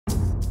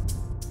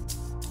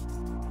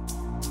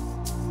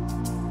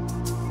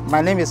My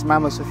name is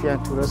Mahama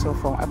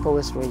Tuurosong from Upper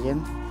West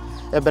Region,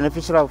 a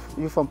beneficiary of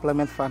Youth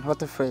Employment Fund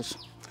HortiFresh.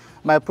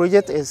 My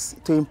project is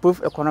to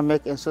improve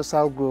economic and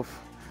social growth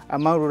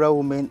among rural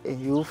women and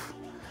youth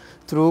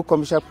through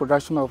commercial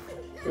production of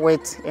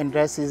wet and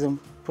dry season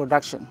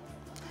production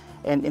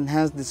and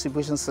enhanced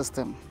distribution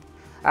system.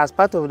 As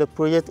part of the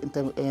project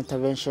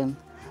intervention,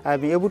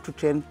 I've been able to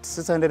train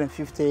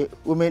 650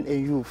 women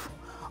and youth.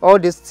 All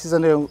these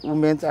 600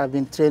 women have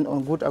been trained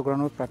on good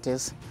agronomic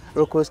practice,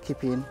 record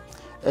keeping,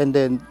 and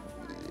then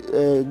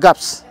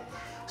gaps.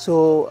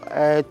 So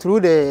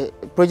through the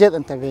project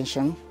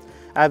intervention,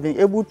 I've been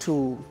able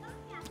to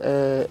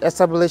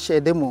establish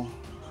a demo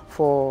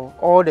for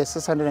all the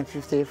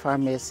 650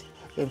 farmers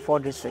in 4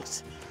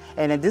 districts.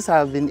 And this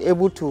has been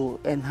able to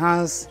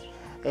enhance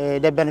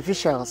the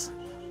beneficiaries'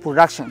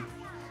 production.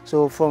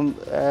 So from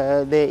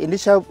the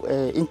initial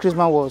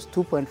increment was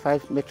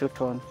 2.5 metric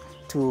ton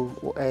to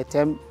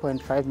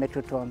 10.5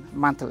 metric ton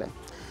monthly.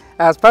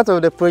 As part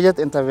of the project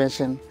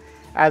intervention,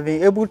 I've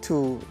been able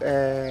to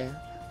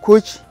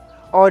coach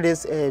all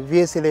these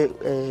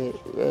VSLA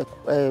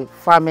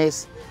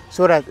farmers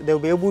so that they'll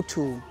be able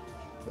to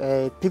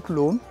pick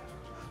loan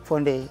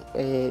from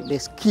the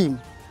scheme.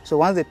 So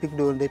once they pick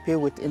loan, they pay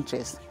with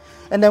interest.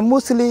 And then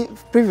mostly,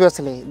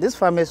 previously, these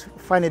farmers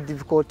find it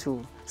difficult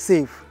to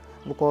save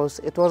because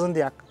it wasn't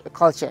their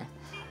culture.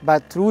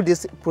 But through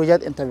this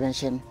project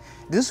intervention,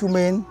 these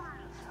women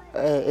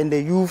and the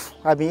youth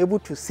have been able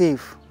to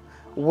save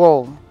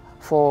well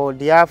for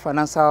their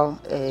financial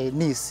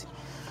needs.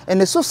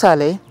 And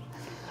socially,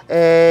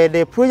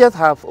 the project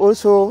have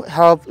also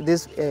helped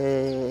this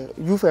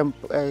youth and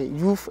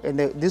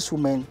these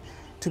women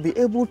to be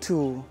able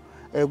to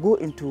go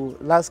into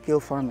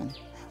large-scale farming,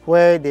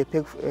 where they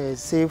pick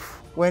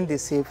when they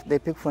save, they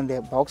pick from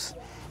their box,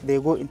 they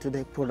go into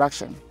the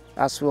production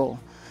as well.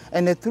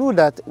 And through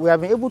that, we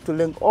have been able to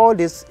link all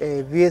these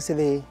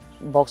VSLA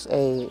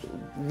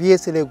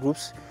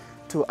groups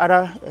to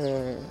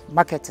other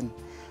marketing.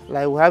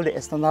 Like we have the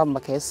external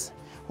markets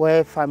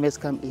where farmers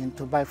come in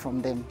to buy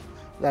from them,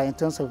 like in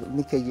terms of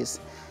linkages.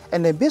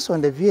 And then based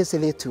on the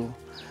VSLA tool,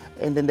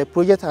 and then the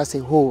project as a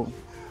whole,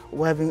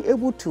 we have been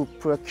able to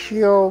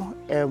procure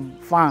a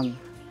van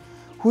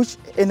which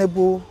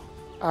enable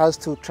us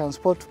to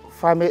transport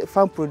farm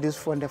produce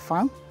from the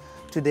farm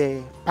to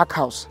the pack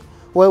house,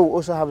 where we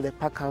also have the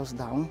pack house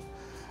down.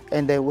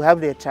 And then we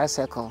have the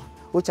tricycle,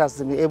 which has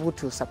been able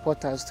to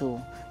support us to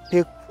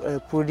pick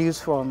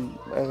produce from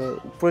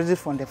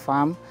the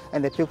farm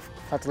and they pick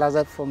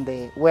fertilizer from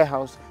the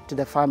warehouse to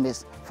the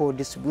farmers for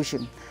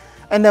distribution.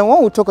 And then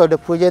when we talk about the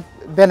project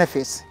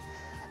benefits,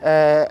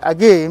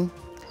 again,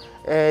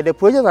 the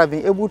project has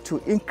been able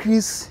to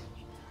increase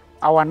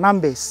our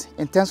numbers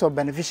in terms of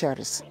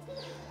beneficiaries.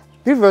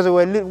 Previously,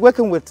 we were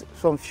working with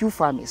some few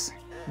farmers,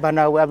 but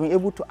now we have been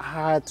able to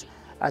add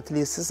at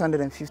least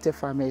 650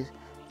 farmers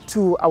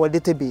to our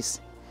database,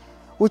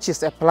 which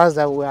is a plus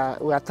that we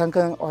are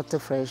thanking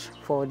HortiFresh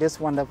for this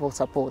wonderful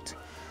support.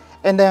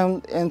 And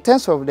then in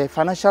terms of the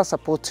financial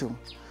support too,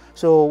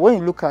 so when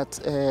you look at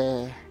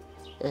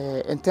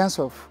in terms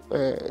of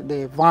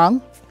the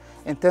van,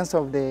 in terms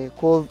of the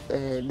cold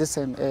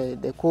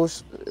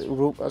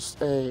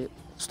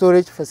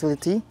storage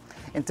facility,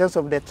 in terms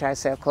of the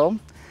tricycle,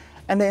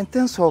 and in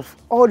terms of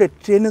all the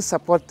training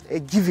support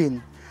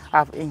given,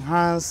 have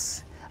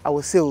enhanced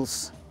our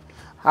sales,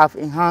 have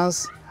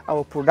enhanced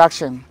our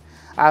production,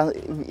 and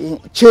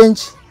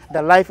change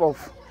the life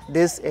of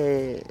these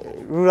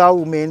rural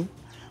women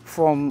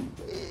from,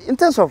 in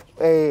terms of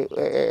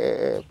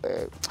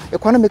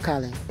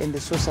economically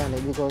and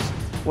socially, because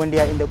when they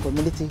are in the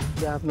community,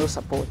 they have no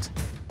support.